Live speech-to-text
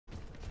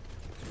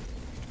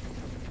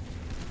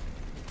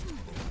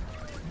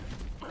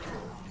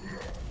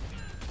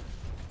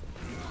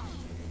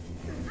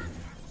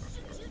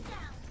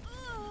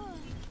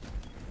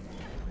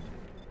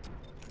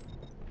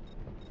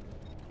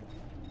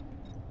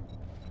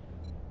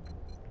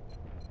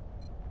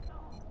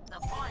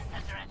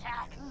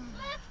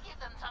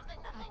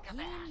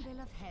clean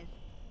bill of health.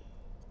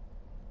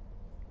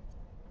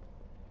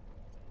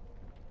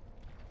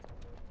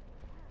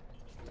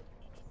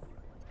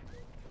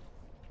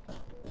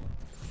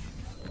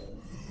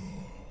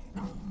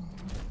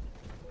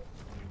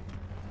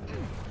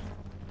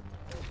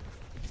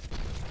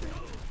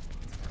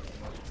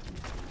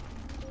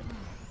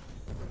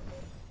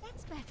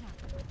 That's better.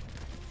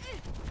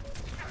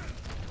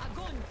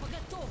 Огонь по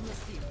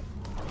готовности.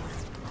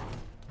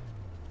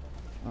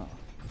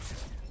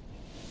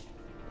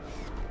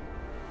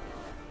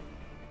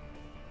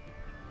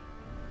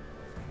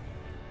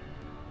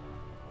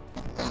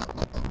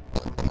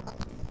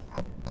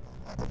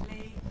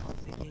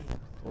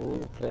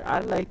 Okay, I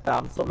like that.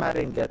 I'm so mad I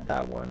didn't get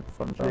that one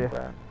from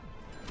Junkrat.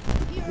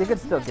 Yeah. You could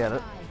still get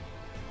it.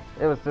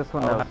 It was this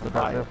one that was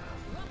impressive.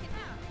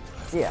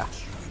 Yeah.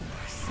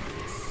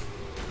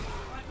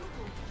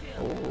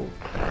 Oh,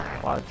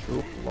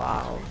 quadruple!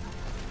 Wow.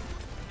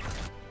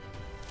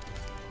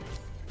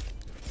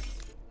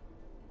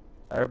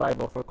 Everybody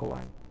vote for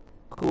Kuwait.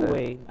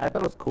 Kuwait. I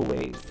thought it was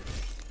Kuwait.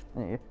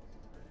 Yeah.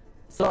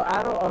 So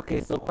I don't.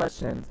 Okay, so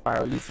question,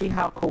 Spiral. You see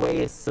how Kuwait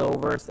is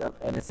silver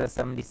and it says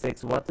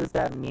 76. What does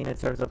that mean in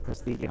terms of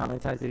prestige? How many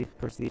times did he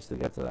prestige to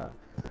get to that?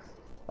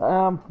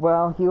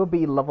 Well, he will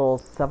be level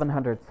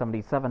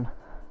 777.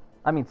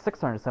 I mean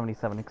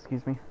 677.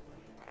 Excuse me.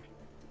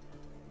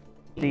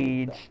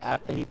 Prestige.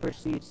 After he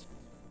prestiged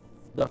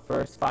the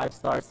first 5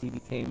 stars, he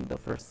became the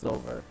first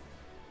silver.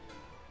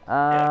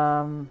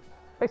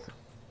 Basically.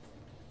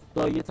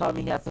 So you're telling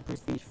me he has to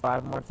prestige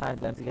 5 more times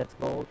then to get to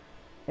gold?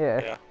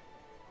 Yeah.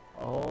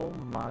 Oh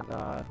my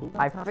god. Who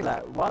got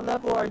that? What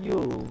level are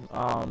you,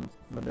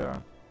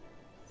 Madura?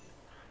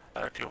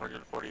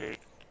 248.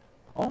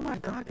 Oh my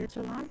god, get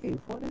your life.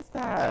 What is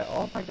that?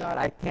 Oh my god,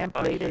 I can't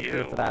play this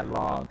game for that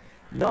long.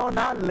 No,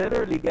 not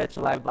literally get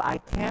your life, but I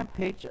can't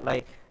picture,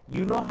 like,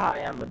 you know how I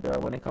am, Madura.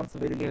 When it comes to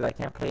video games, I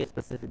can't play a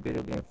specific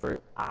video game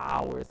for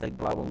hours. Like,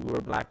 when we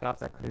were Black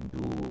Ops, I couldn't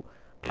do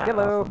Black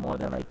Ops for more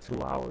than, like,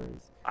 2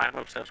 hours. I'm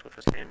obsessed with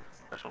this game.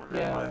 That's one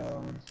reason why.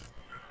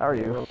 How are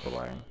you? Oh,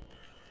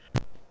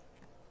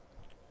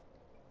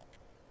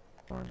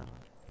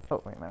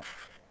 wait a minute.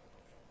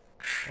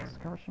 What's the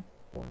conversation?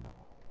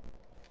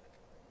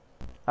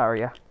 How are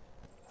ya?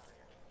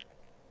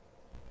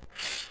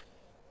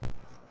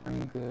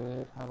 I'm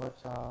good. How about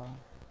y'all?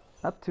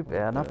 Not too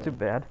bad, not too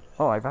bad.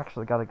 Oh, I've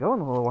actually got to go in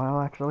a little while,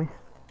 actually.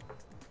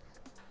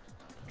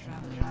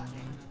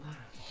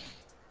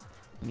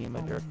 Me and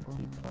my girl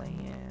keep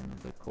playing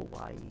the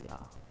Kawaii.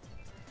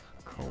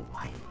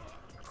 Kawaii.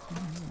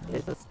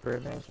 It's a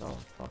scrimmage. Oh,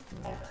 fuck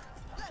me.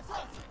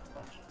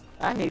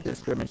 I hate this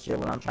scrimmage shit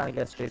when I'm trying to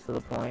get straight to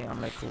the point. I'm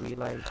like, can we,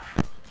 like...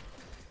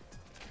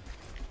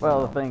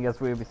 Well, the thing is,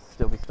 we would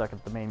still be stuck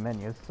at the main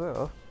menu,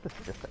 so this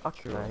is just the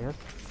extra, I guess.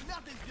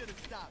 Nothing's gonna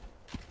stop.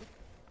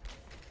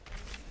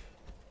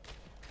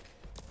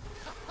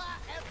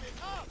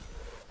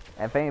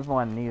 If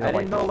anyone needs, I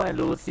didn't know when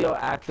Lùcio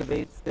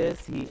activates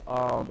this,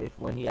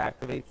 when he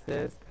activates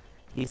this,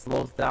 he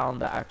slows down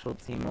the actual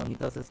team. When he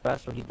does his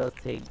special, he does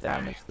take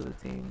damage to the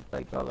team,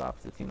 like the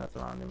opposite team that's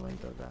around him when he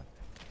does that.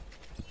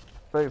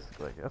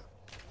 Basically, yes.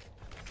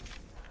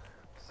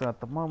 So at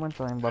the moment,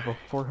 I'm level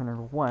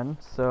 401,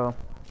 so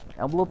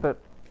I'm a little bit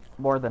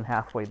more than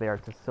halfway there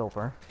to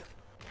silver.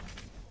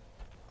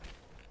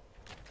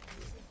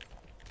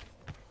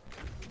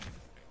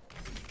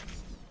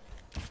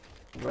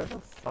 Where the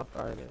fuck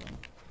are they?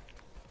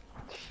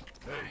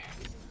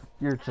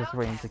 You're just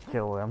waiting to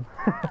kill them.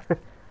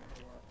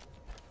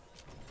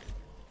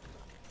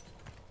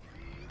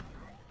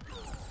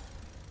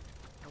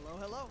 Hello,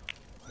 hello.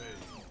 Hey.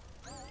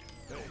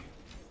 Hey.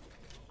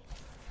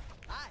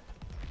 Hi.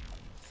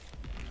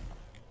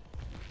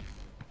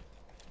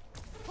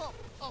 Pump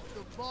up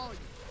the volume.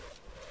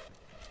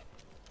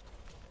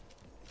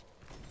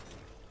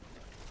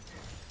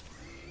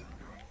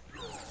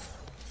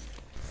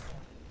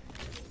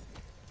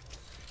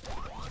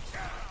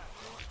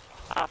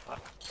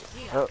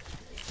 Oh.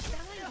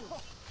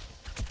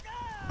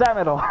 Damn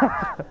it all!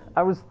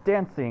 I was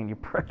dancing, you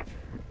prick.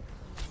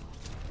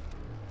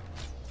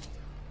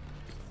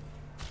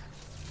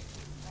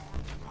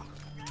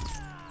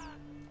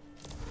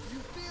 You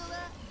feel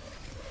that?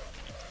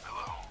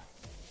 Hello.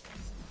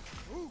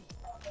 Ooh.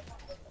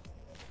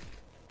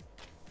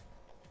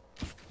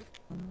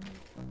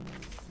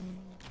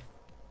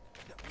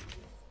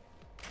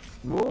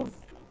 Move!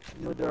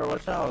 Mudra,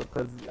 watch out,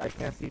 because I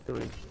can't see through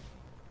it.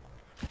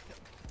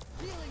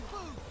 Healing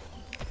boost.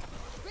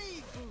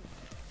 Speed boost.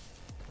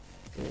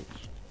 Bitch.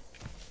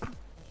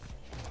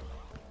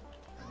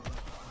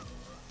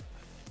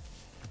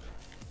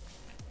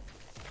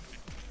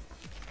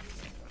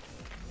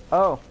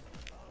 Oh.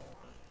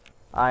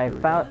 I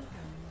found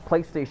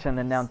PlayStation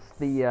announced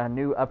the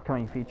new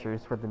upcoming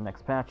features for the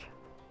next patch.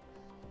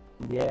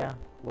 Yeah,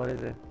 what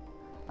is it?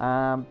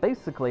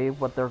 Basically,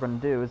 what they're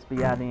going to do is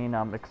be adding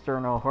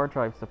external hard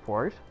drive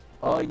support.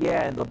 Oh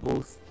yeah, and the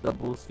boost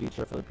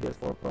feature for the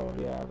PS4 Pro.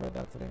 Yeah, I read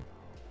that today.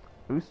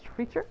 Boost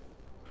feature?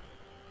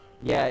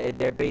 Yeah,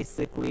 they're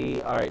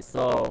basically alright.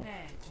 So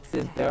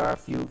since there are a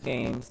few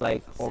games,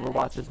 like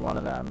Overwatch is one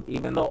of them,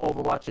 even though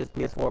Overwatch is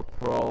PS4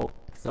 Pro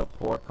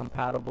support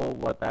compatible,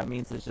 what that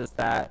means is just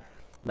that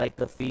like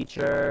the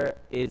feature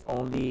is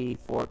only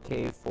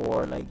 4K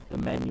for like the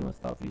menu and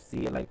stuff. You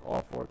see it like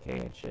all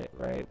 4K and shit,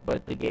 right?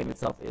 But the game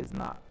itself is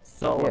not.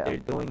 So what they're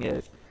doing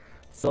is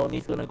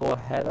Sony's gonna go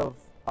ahead of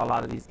a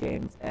lot of these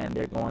games, and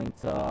they're going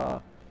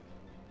to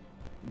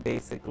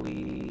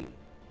basically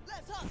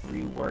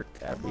rework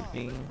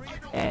everything,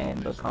 and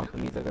the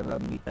companies are gonna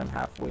meet them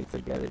halfway to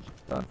get it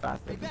done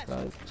faster,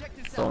 because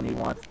Sony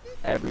wants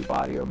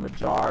everybody or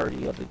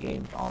majority of the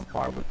games on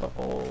par with the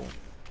whole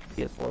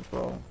PS4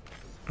 Pro.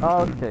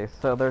 Okay,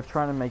 so they're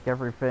trying to make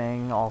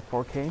everything all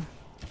 4K?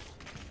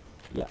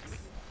 Yes.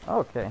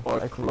 Okay. Or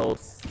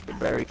close,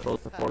 very close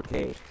to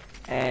 4K.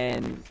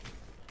 And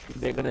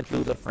they're gonna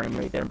do the frame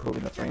rate, they're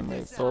improving the frame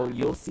rate. So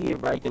you'll see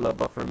it regular,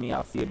 but for me,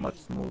 I'll see it much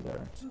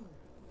smoother.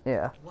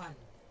 Yeah.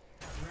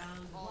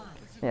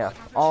 Yeah,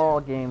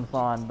 all games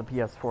on the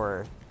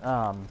PS4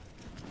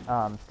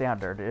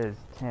 standard is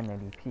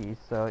 1080p,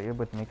 so it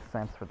would make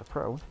sense for the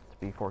Pro to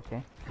be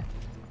 4K.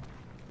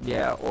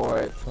 Yeah,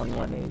 or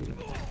 2180.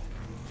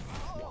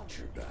 Watch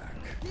your back.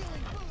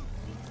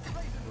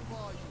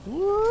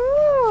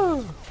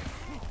 Woo!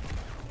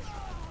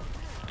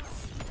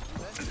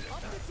 Let's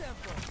up the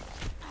tempo.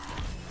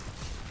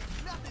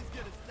 Nothing's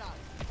gonna stop.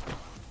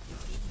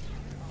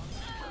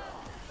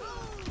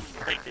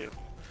 Thank you.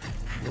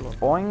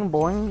 Boing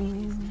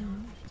boing.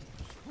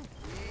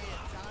 Yeah,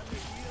 time to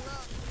heal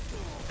up.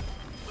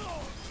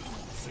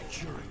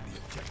 Securing the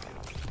objective.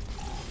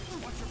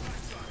 Watch your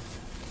backside.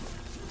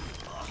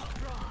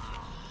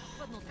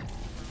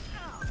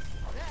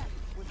 That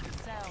was the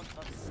sound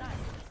of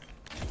silence.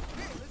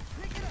 Here, let's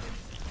pick it up.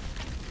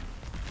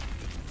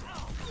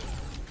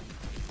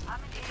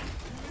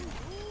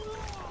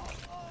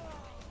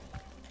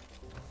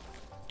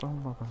 Bum,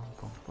 bum, bum,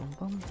 bum, bum,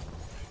 bum.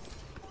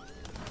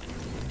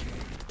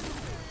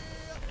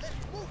 Let's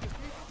move it,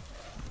 people.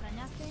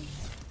 ¿Extrañaste?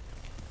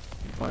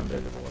 Go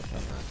invisible or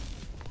something.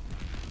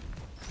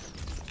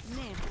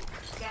 Nen.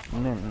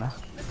 Nin.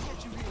 Let's get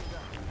you healed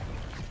up.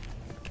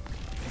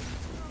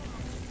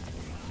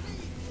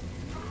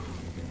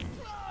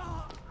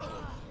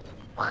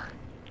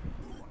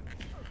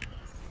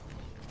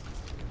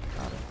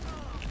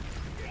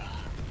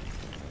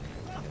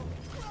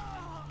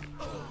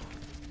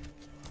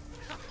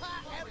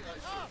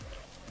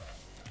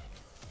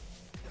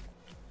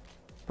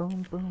 Boom,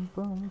 boom,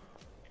 boom.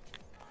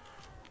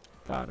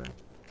 Got it.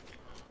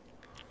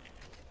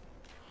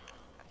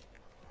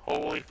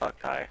 Holy fuck,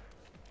 Ty.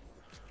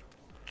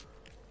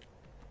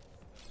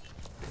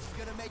 This is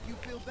gonna make you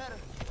feel better.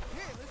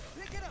 Here, let's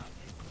pick it up.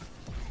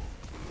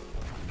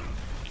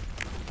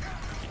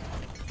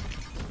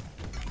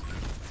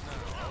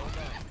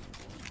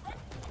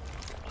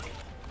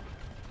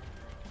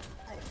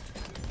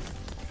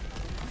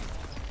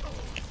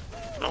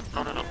 Nope,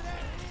 no, no, no.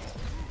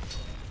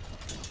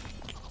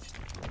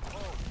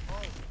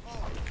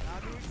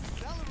 Time to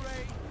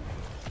accelerate.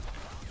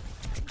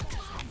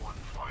 Someone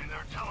find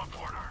their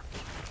teleporter.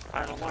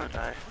 I don't want to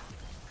die.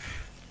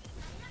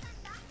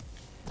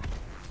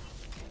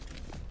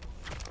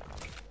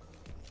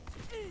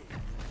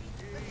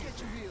 Let's get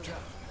you healed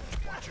up.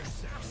 Watch your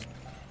six.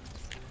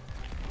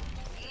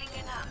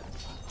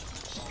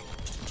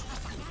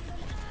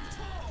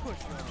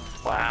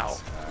 Wow.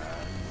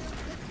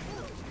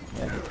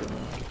 Yeah, just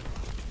kidding.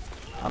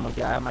 I'm gonna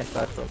get, I have my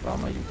special, so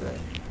I'm gonna use it.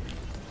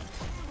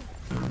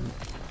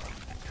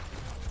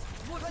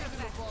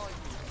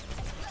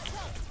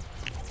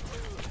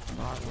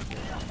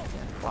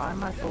 Why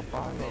am I so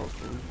far low?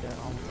 Please get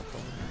on the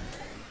phone.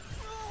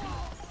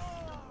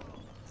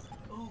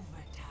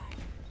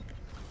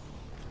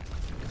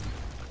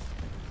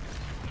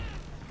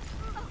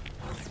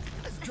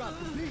 Let's drop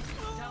the beat.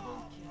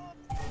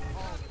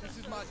 Oh, this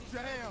is my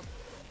jam.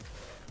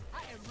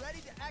 I am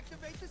ready to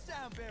activate the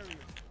sound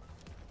barrier.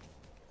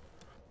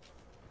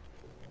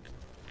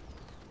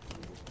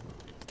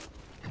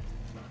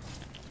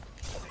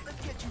 Let's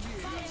get you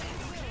here.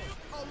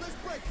 Oh, let's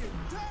break it.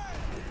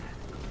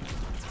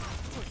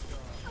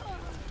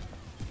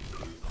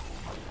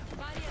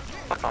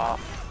 Fuck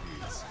off.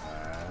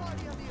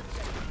 Party on the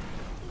objective.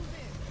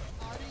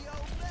 Audio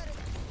medic.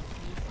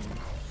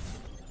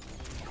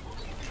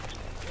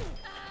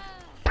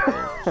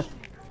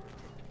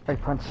 I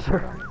punched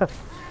her.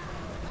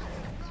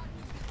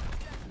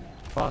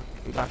 Fuck,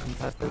 we got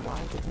contested. Why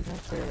did we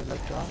get there?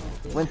 Let's go.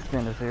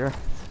 Winston is here.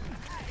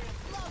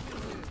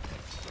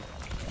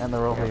 And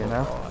they're over here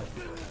now.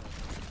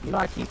 You know,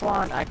 I keep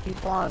on, like,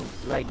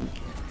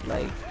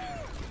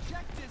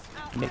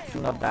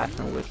 mixing up Bash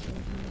and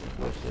Winston.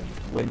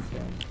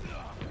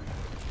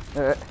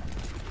 Uh,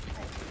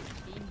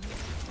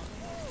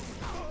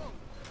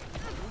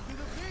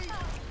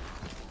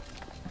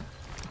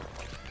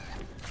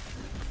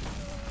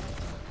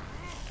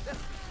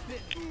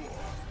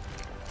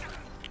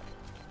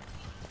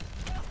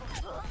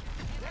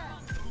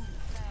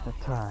 the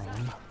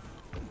time.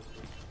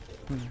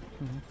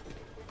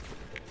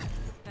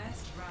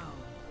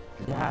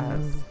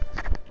 Yes.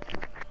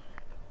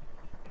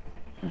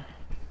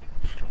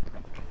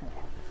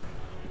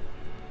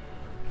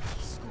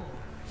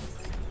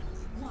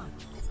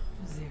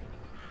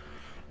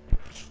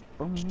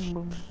 boom,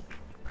 boom.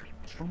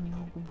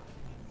 Boom, boom.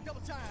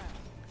 Double time.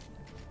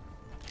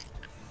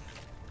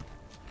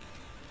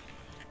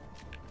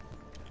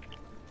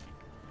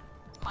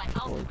 My Boy,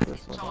 ultimate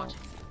this is one out. charging.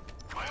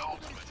 My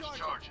ultimate is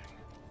charging.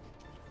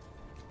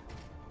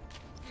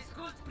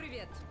 Физкульт,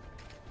 привет.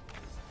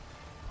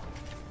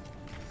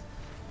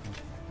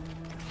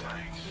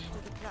 Thanks. To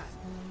the plan.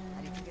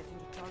 And if you get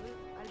into trouble,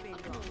 I'll bail you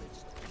out.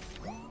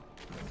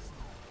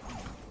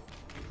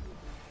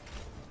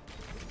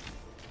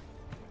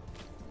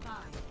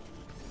 Five,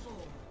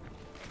 four,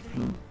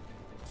 three,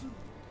 two,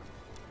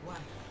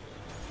 one.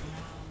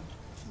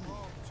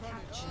 Oh, turn it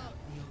Capture up.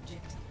 the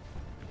objective.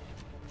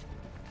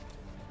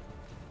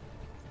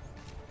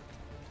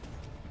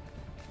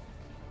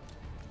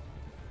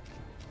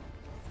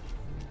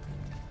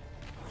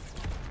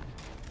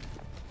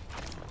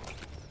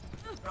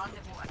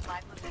 Rendezvous at my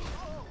position.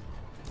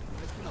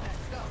 Let's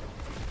go.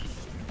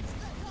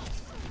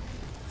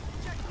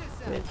 Check this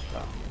out. Bitch,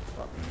 stop.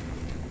 Stop.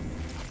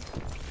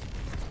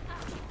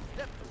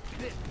 Left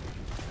a bit.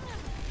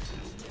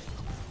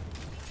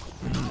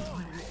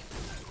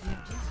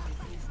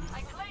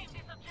 I claim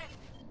this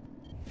objective.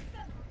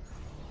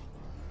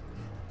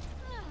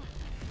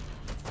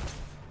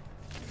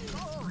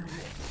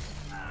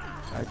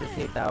 I just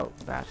hate that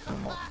vacuum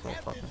mode so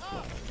fucking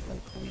slow.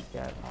 Like we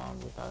get on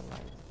with our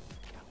life.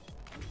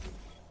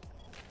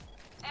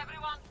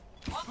 Everyone,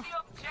 on the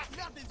objective.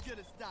 Nothing's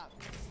gonna stop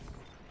me.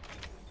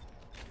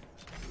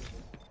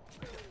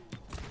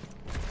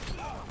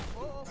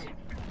 Oh,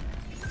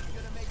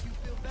 gonna make you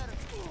feel better.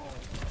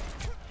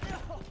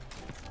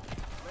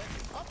 Let's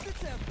up the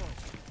tempo.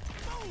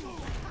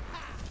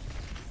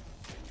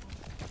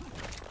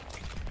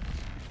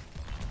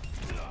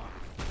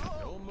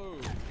 Don't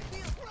move.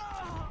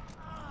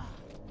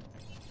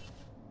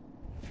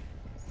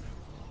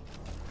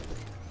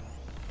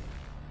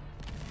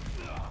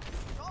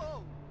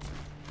 Oh!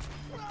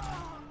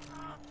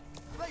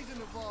 Raising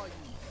the volume.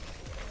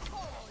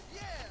 Oh,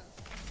 yeah!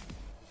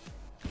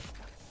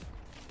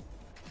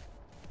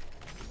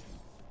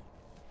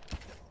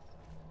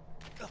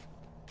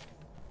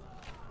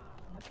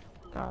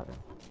 Got it.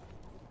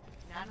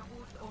 Nano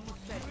boost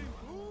almost ready.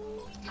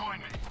 Join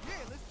me.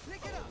 Yeah, let's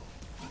pick it up.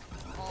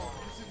 Oh,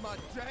 this is my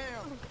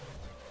jam.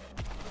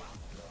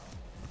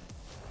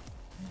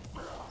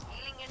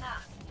 Healing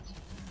enough.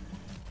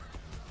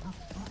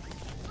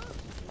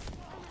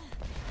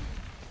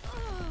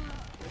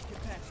 Let's get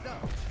patched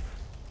up.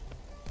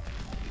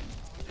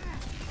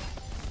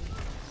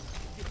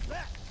 Get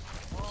back.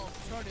 Oh,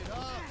 turn it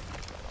up.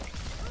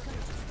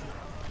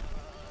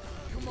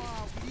 Come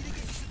on, we need to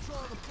get control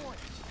of the point.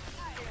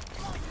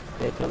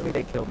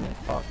 They killed me.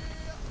 Fuck.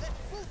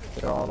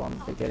 They're all on,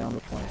 they get on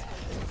the point.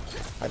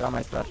 I got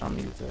my flash on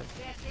music.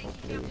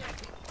 Hopefully.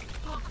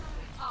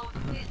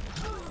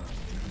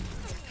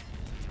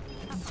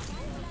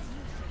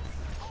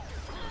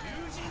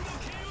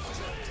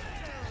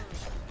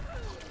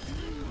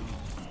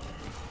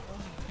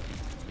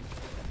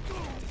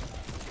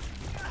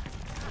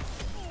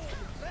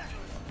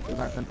 They're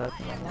not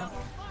contesting right now.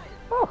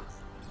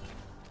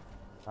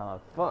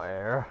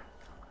 Fire.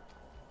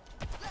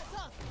 Let's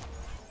hustle.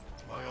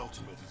 My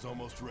ultimate is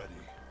almost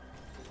ready.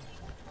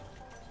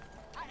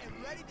 I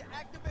am ready to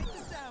activate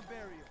the sound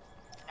barrier.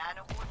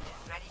 Nano boost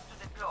is ready to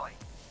deploy.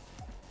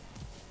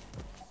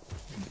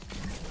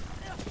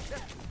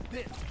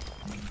 This.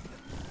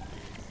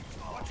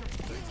 Watch your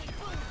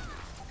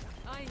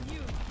I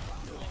knew.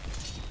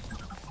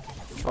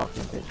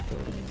 Fucking bitch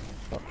killed me.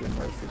 Fucking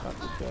mercy got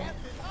the kill.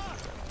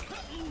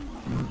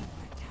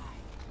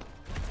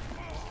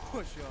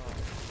 push on.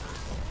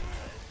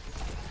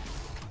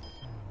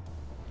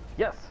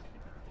 Yes.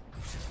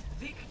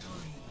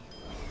 Victory.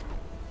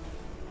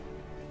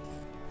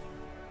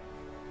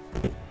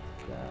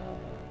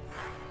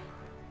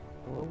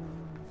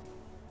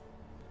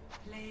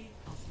 Play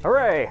of the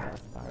Hooray!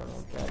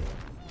 Spiral, get it.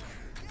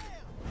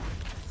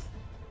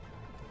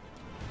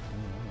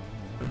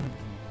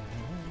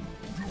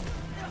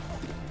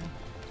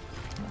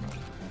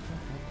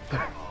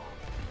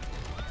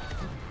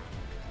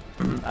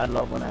 I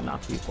love when I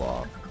knock people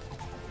off.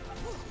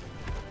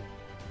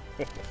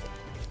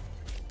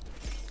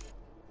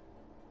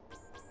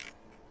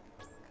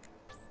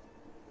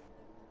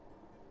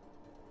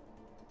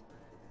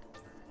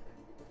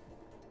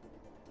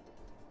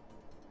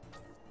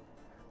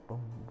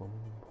 Boom, boom.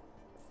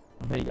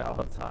 Hey,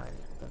 y'all tired.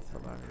 That's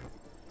hilarious.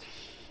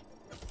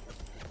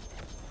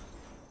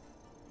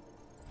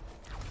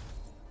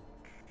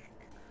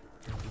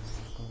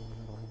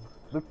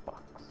 Lupa.